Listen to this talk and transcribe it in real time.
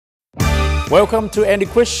Welcome to Andy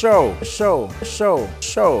Chris Show.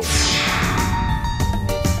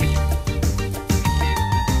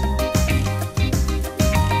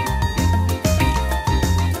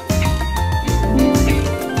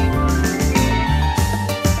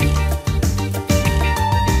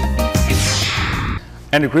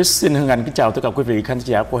 Andy Chris xin hân hạnh kính chào tất cả quý vị khán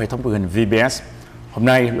giả của hệ thống truyền hình VBS. Hôm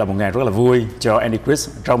nay là một ngày rất là vui cho Andy Chris.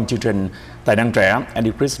 Trong chương trình Tài năng trẻ,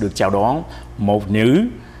 Andy Chris được chào đón một nữ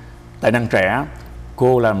tài năng trẻ.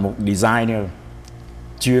 Cô là một designer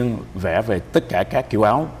chuyên vẽ về tất cả các kiểu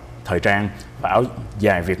áo thời trang và áo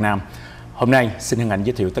dài Việt Nam. Hôm nay xin hân hạnh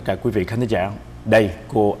giới thiệu tất cả quý vị khán giả. Đây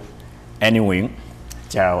cô Nguyen.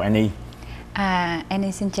 Chào Annie.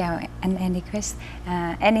 Annie xin chào anh Andy Chris.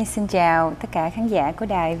 Annie xin chào tất cả khán giả của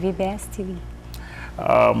đài VBS TV.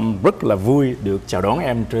 Rất là vui được chào đón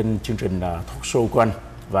em trên chương trình talk show của anh.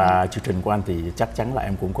 Và chương trình của anh thì chắc chắn là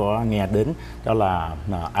em cũng có nghe đến. Đó là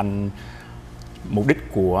anh, mục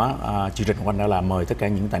đích của chương trình của anh đó là mời tất cả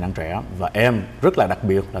những tài năng trẻ. Và em rất là đặc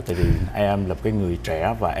biệt là tại vì em là một cái người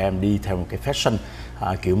trẻ và em đi theo một cái fashion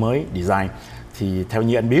kiểu mới, design. Thì theo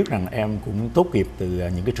như anh biết rằng em cũng tốt nghiệp từ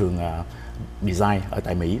những cái trường design ở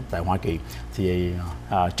tại Mỹ, tại Hoa Kỳ. Thì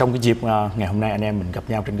trong cái dịp ngày hôm nay anh em mình gặp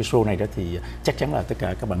nhau trên cái show này đó thì chắc chắn là tất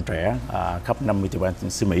cả các bạn trẻ khắp 50 tiểu bang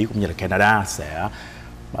xứ Mỹ cũng như là Canada sẽ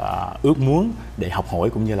ước muốn để học hỏi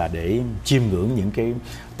cũng như là để chiêm ngưỡng những cái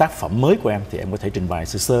tác phẩm mới của em. Thì em có thể trình bày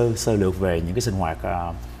sơ lược về những cái sinh hoạt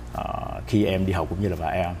khi em đi học cũng như là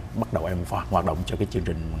em bắt đầu em hoạt động cho cái chương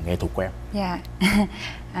trình nghệ thuật của em. Dạ,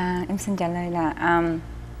 em xin trả lời là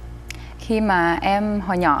khi mà em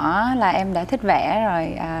hồi nhỏ là em đã thích vẽ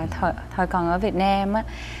rồi. Thời còn ở Việt Nam á,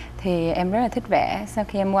 thì em rất là thích vẽ. Sau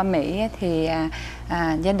khi em qua Mỹ thì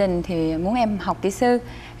gia đình thì muốn em học kỹ sư,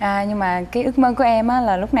 nhưng mà cái ước mơ của em á,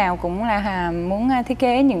 là lúc nào cũng là muốn thiết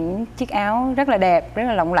kế những chiếc áo rất là đẹp, rất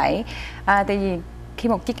là lộng lẫy. Tại vì khi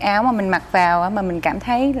một chiếc áo mà mình mặc vào mà mình cảm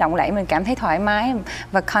thấy lộng lẫy, mình cảm thấy thoải mái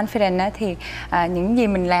và confident thì những gì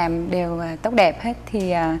mình làm đều tốt đẹp hết.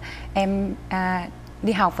 Thì em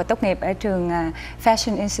đi học và tốt nghiệp ở trường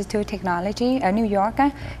Fashion Institute Technology ở New York á,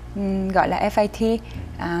 gọi là FIT.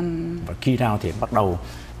 Và khi nào thì em bắt đầu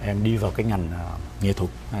em đi vào cái ngành nghệ thuật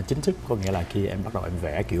chính thức, có nghĩa là khi em bắt đầu em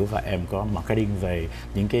vẽ kiểu và em có marketing về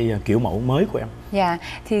những cái kiểu mẫu mới của em? Dạ,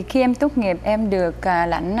 thì khi em tốt nghiệp em được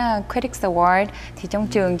lãnh Critics Award. Thì trong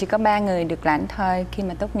trường chỉ có 3 người được lãnh thôi. Khi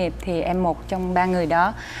mà tốt nghiệp thì em một trong 3 người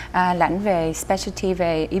đó lãnh về specialty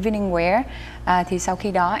về evening wear. Thì sau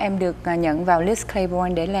khi đó em được nhận vào Liz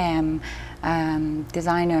Claiborne để làm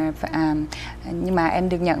designer, nhưng mà em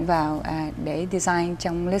được nhận vào để design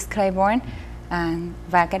trong Liz Claiborne.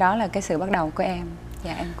 Và cái đó là cái sự bắt đầu của em.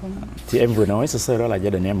 Dạ, em cũng... Thì em vừa nói sơ đó là gia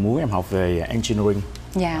đình em muốn em học về engineering.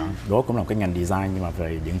 Dạ. Đó cũng là một cái ngành design nhưng mà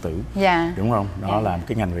về điện tử. Dạ. Đúng không? Đó là một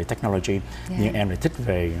cái ngành về technology. Dạ. Nhưng em lại thích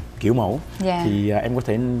về kiểu mẫu. Dạ. Thì em có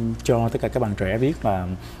thể cho tất cả các bạn trẻ biết là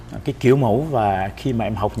cái kiểu mẫu và khi mà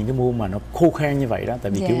em học những cái môn mà nó khô khan như vậy đó.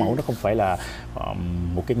 Tại vì kiểu mẫu nó không phải là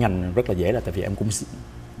một cái ngành rất là dễ, là tại vì em cũng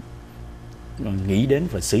nghĩ đến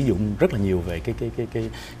và sử dụng rất là nhiều về cái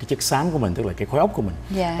chất xám của mình, tức là cái khối óc của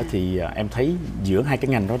mình. Thì em thấy giữa hai cái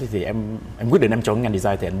ngành đó thì em quyết định em chọn ngành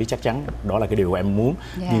design thì anh biết chắc chắn đó là cái điều em muốn.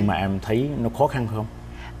 Nhưng mà em thấy nó khó khăn không?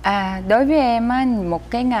 Đối với em á,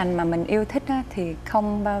 một cái ngành mà mình yêu thích á, thì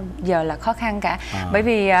không bao giờ là khó khăn cả. Bởi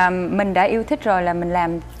vì mình đã yêu thích rồi là mình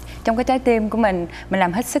làm trong cái trái tim của mình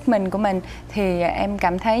làm hết sức mình của mình, thì em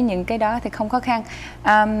cảm thấy những cái đó thì không khó khăn.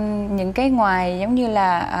 Những cái ngoài giống như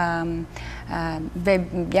là về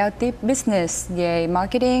giao tiếp business, về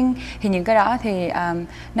marketing thì những cái đó thì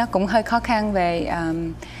nó cũng hơi khó khăn về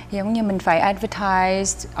giống như mình phải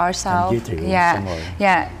advertise ourselves.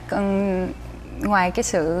 Ngoài cái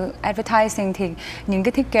sự advertising thì những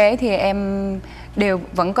cái thiết kế thì em đều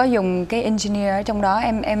vẫn có dùng cái engineer ở trong đó.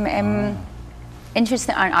 Em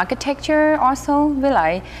interested in architecture also, với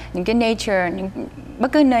lại những cái nature,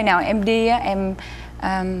 bất cứ nơi nào em đi á, em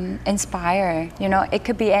inspire, you know, it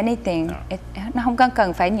could be anything. Nó không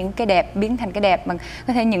cần phải những cái đẹp biến thành cái đẹp, mà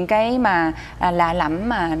có thể những cái mà lạ lẫm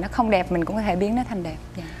mà nó không đẹp mình cũng có thể biến nó thành đẹp.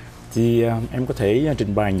 Thì em có thể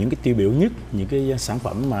trình bày những cái tiêu biểu nhất, những cái sản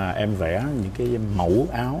phẩm mà em vẽ, những cái mẫu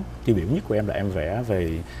áo tiêu biểu nhất của em là em vẽ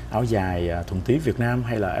về áo dài thuần túy Việt Nam,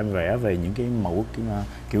 hay là em vẽ về những cái mẫu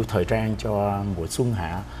kiểu thời trang cho mùa xuân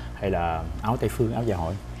hạ, hay là áo Tây phương, áo dạ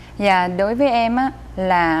hội? Dạ, đối với em á,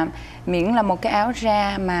 là miễn là một cái áo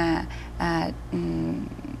ra mà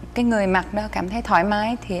cái người mặc đó cảm thấy thoải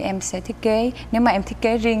mái thì em sẽ thiết kế. Nếu mà em thiết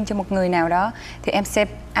kế riêng cho một người nào đó thì em sẽ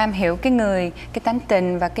am hiểu cái tánh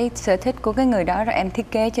tình và cái sở thích của cái người đó, rồi em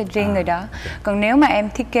thiết kế cho riêng người đó. Còn nếu mà em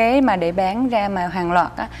thiết kế mà để bán ra mà hàng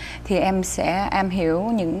loạt á, thì em sẽ am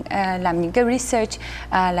hiểu làm những cái research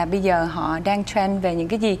là bây giờ họ đang trend về những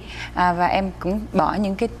cái gì, và em cũng bỏ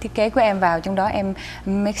những cái thiết kế của em vào trong đó, em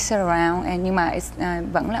mix around, nhưng mà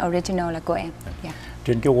vẫn là original là của em.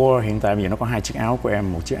 Trên cái wall hiện tại bây giờ nó có 2 chiếc áo của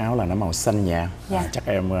em, một chiếc áo là nó màu xanh nhạt, chắc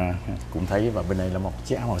em cũng thấy, và bên đây là một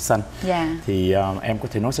chiếc áo màu xanh. Thì em có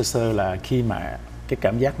thể nói sơ sơ là khi mà cái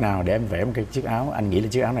cảm giác nào để em vẽ một cái chiếc áo, anh nghĩ là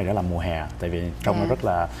chiếc áo này đã là mùa hè, tại vì trông nó rất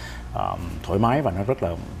là thoải mái và nó rất là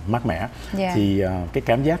mát mẻ. Thì cái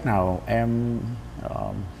cảm giác nào em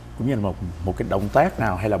cũng như là một cái động tác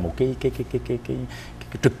nào hay là một cái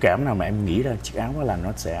trực cảm nào mà em nghĩ ra chiếc áo đó là nó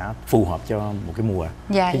sẽ phù hợp cho một cái mùa,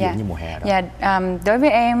 ví dụ như mùa hè đó? Đối với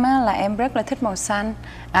em á, là em rất là thích màu xanh,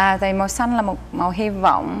 tại màu xanh là một màu hy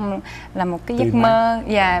vọng, là một cái giấc mơ.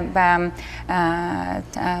 Và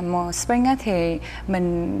mùa spring á, thì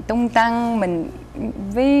mình tung tăng, mình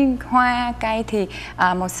với hoa cây thì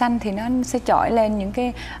màu xanh thì nó sẽ chổi lên những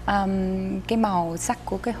cái màu sắc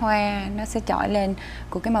của cái hoa, nó sẽ chổi lên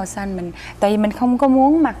của cái màu xanh. Tại vì mình không có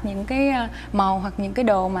muốn mặc những cái màu hoặc những cái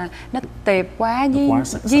đồ mà nó tiệp quá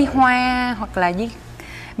với hoa, hoặc là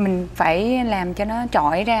mình phải làm cho nó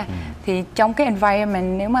trội ra. Thì trong cái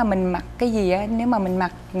environment, nếu mà mình mặc cái gì á, nếu mà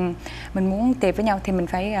mình muốn tiệp với nhau thì mình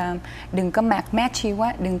phải đừng có mặc matchy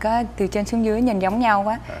quá, đừng có từ trên xuống dưới nhìn giống nhau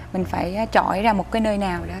quá, mình phải trội ra một cái nơi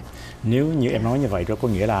nào đó. Nếu như em nói như vậy đó có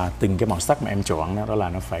nghĩa là từng cái màu sắc mà em chọn đó là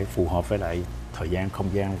nó phải phù hợp với lại thời gian, không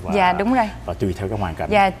gian và đúng rồi. Và tùy theo cái hoàn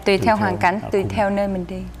cảnh. Tùy theo hoàn cảnh, tùy theo nơi mình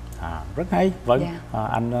đi. Rất hay. Vâng,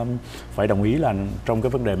 anh phải đồng ý là trong cái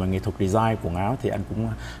vấn đề mà nghệ thuật design quần áo thì anh cũng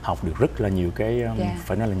học được rất là nhiều cái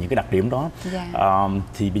phải nói là những cái đặc điểm đó.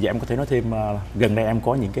 Thì bây giờ em có thể nói thêm, gần đây em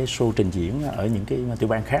có những cái show trình diễn ở những cái tiểu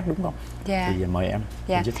bang khác đúng không? Thì mời em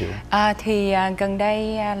giới thiệu. Thì gần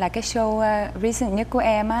đây là cái show recent nhất của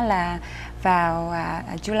em á, là vào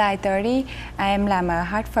July 30, em làm ở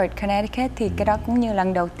Hartford, Connecticut. Thì cái đó cũng như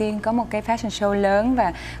lần đầu tiên có một cái fashion show lớn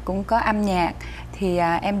và cũng có âm nhạc. Thì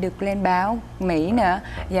em được lên báo Mỹ nữa.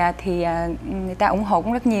 Thì người ta ủng hộ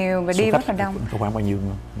cũng rất nhiều và đi rất là đông. Có khoảng bao nhiêu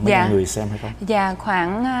người xem hay không?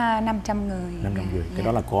 Khoảng 500 người. 500 người. Cái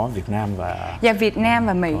đó là có Việt Nam và... Việt Nam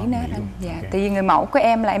và Mỹ nữa. Tại vì người mẫu của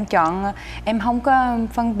em là em chọn, em không có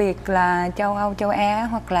phân biệt là châu Âu, châu Á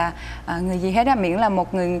hoặc là người gì hết á, miễn là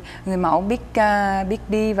một người mẫu biết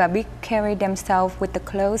đi và biết carry themselves with the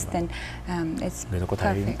clothes, then người ta có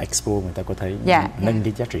thể expo, người ta có thể nâng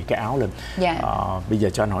cái giá trị cái áo lên. Bây giờ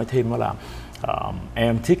cho anh hỏi thêm đó là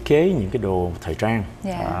em thiết kế những cái đồ thời trang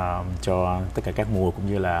cho tất cả các mùa cũng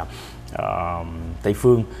như là Tây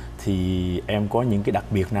phương, thì em có những cái đặc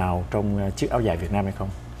biệt nào trong chiếc áo dài Việt Nam hay không?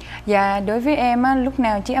 Đối với em á, lúc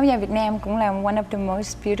nào chiếc áo dài Việt Nam cũng là one of the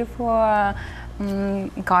most beautiful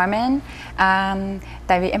garment.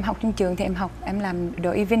 Tại vì em học trên trường thì em làm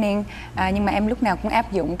đồ evening, nhưng mà em lúc nào cũng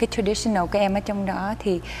áp dụng cái traditional của em ở trong đó.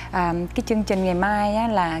 Thì cái chương trình ngày mai á,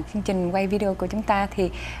 là chương trình quay video của chúng ta,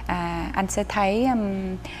 thì anh sẽ thấy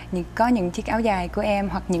có những chiếc áo dài của em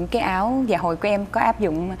hoặc những cái áo dạ hội của em có áp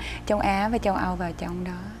dụng châu Á và châu Âu vào trong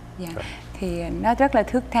đó. Thì nó rất là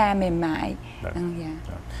thướt tha, mềm mại.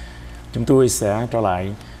 Chúng tôi sẽ trở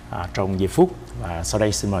lại trong giây phút, và sau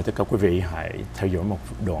đây xin mời tất cả quý vị hãy theo dõi một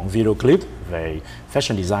đoạn video clip về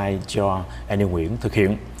fashion design cho Nguyen thực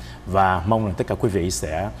hiện, và mong rằng tất cả quý vị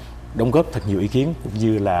sẽ đóng góp thật nhiều ý kiến cũng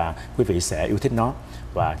như là quý vị sẽ yêu thích nó,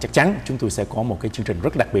 và chắc chắn chúng tôi sẽ có một cái chương trình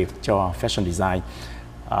rất đặc biệt cho fashion design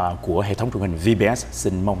của hệ thống truyền hình VBS.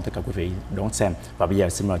 Xin mong tất cả quý vị đón xem, và bây giờ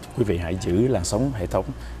xin mời quý vị hãy giữ làn sóng hệ thống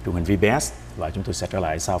truyền hình VBS và chúng tôi sẽ trở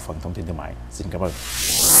lại sau phần thông tin thương mại. Xin cảm ơn.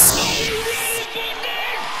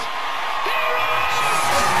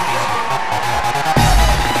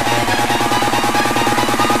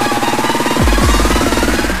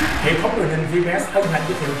 Hệ thống truyền hình VBS hân hạnh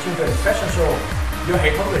giới thiệu chương trình Fashion Show do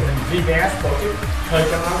hệ thống truyền hình VBS tổ chức, thời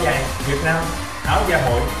trang áo dài Việt Nam, áo dạ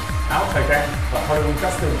hội, áo thời trang và Hollywood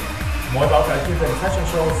costume. Mọi bảo trợ chương trình Fashion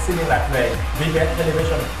Show xin liên lạc về VBS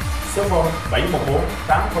Television số phone 714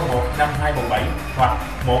 801 5217 hoặc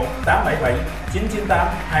 1877 998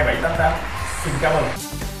 2788. Xin cảm ơn.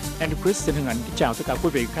 Andrew Chris xin hân hạnh kính chào tất cả quý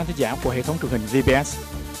vị khán thính giả của hệ thống truyền hình VBS.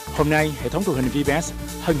 Hôm nay, hệ thống truyền hình VBS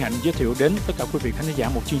hân hạnh giới thiệu đến tất cả quý vị khán giả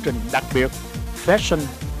một chương trình đặc biệt Fashion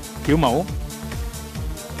kiểu mẫu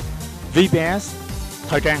VBS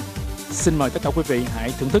thời trang. Xin mời tất cả quý vị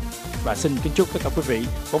hãy thưởng thức và xin kính chúc tất cả quý vị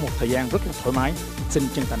có một thời gian rất là thoải mái. Xin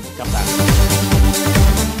chân thành cảm tạ.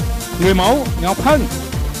 Người mẫu Ngọc Hân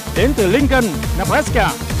đến từ Lincoln, Nebraska.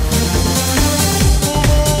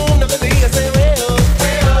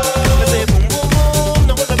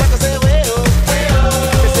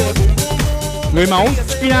 Người mẫu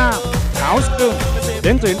Tina Thảo Sương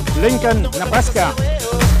đến từ Lincoln, Nebraska.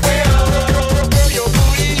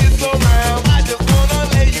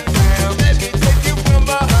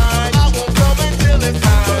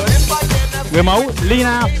 Người mẫu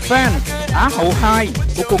Lina Fan, Á hậu 2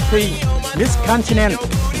 của cuộc thi Miss Continent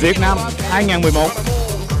Việt Nam 2011.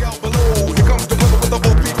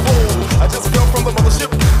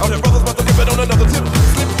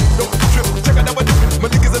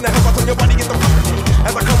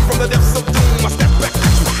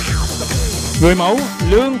 Người mẫu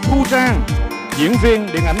Lương Thu Trang, diễn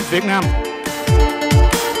viên điện ảnh Việt Nam.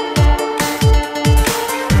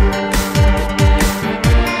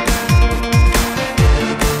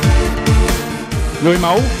 Người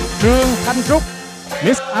mẫu Trương Thanh Trúc,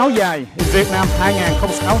 Miss áo dài Việt Nam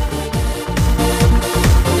 2006.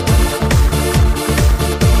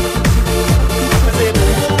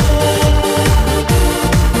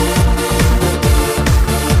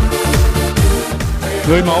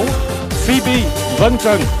 Người mẫu Phoebe Vân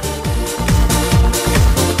Trần.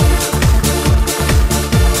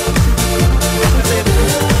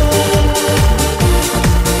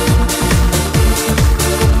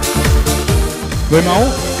 Người mẫu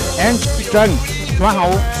Angie Trần, Hoa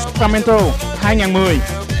hậu Sacramento 2010.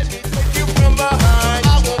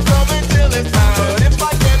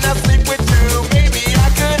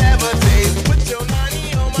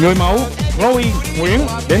 Người mẫu Chloe Nguyễn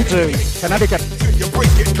đến từ Connecticut.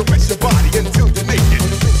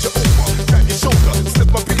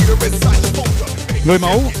 Người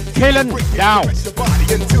mẫu Helen Đào.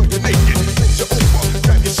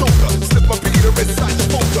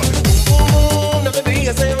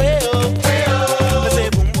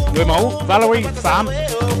 Người mẫu Valerie Phạm.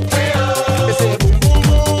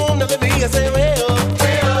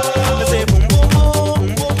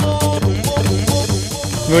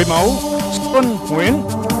 Người mẫu Xuân Nguyễn.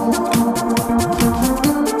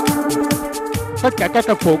 Tất cả các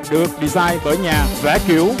trang phục được design bởi nhà vẽ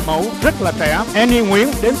kiểu mẫu rất là trẻ Annie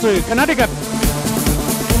Nguyễn đến từ Connecticut.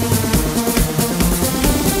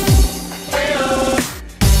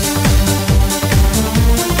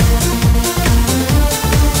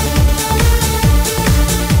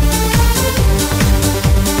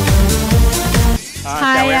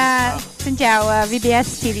 Xin chào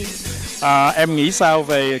VBS TV. Em nghĩ sao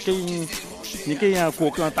về những cái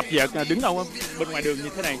cuộc tập vợt đứng ở bên ngoài đường như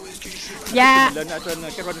thế này? Dạ. Lên ở trên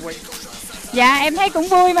cái runway. Dạ em thấy cũng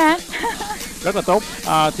vui mà. Rất là tốt.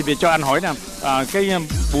 Thì việc cho anh hỏi nè, cái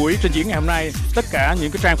buổi trình diễn ngày hôm nay tất cả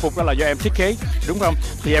những cái trang phục đó là do em thiết kế đúng không?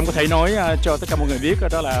 Thì em có thể nói cho tất cả mọi người biết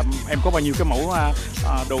đó là em có bao nhiêu cái mẫu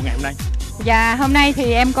đồ ngày hôm nay? Dạ hôm nay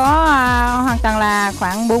thì em có hoàn toàn là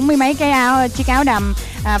khoảng 40 mấy cái chiếc áo đầm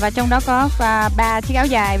và trong đó có 3 chiếc áo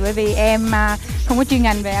dài, bởi vì em không có chuyên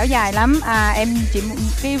ngành về áo dài lắm. Em chỉ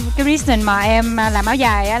cái reason mà em làm áo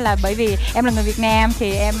dài là bởi vì em là người Việt Nam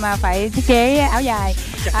thì em phải thiết kế áo dài.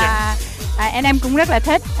 Em cũng rất là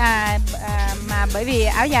thích mà bởi vì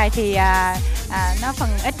áo dài thì nó phần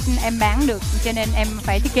ít em bán được cho nên em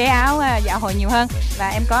phải thiết kế áo dạ hội nhiều hơn, và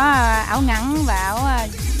em có áo ngắn và áo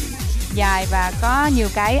dài và có nhiều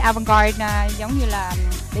cái avant-garde giống như là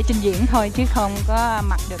để trình diễn thôi chứ không có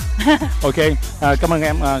mặc được. Ok, cảm ơn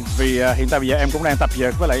em vì hiện tại bây giờ em cũng đang tập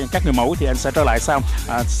vợt với lại các người mẫu thì em sẽ trở lại sau.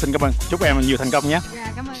 Xin cảm ơn, chúc em nhiều thành công nhé. Dạ,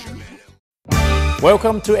 cảm ơn anh.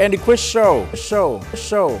 Welcome to Andy Quiz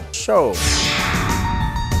Show.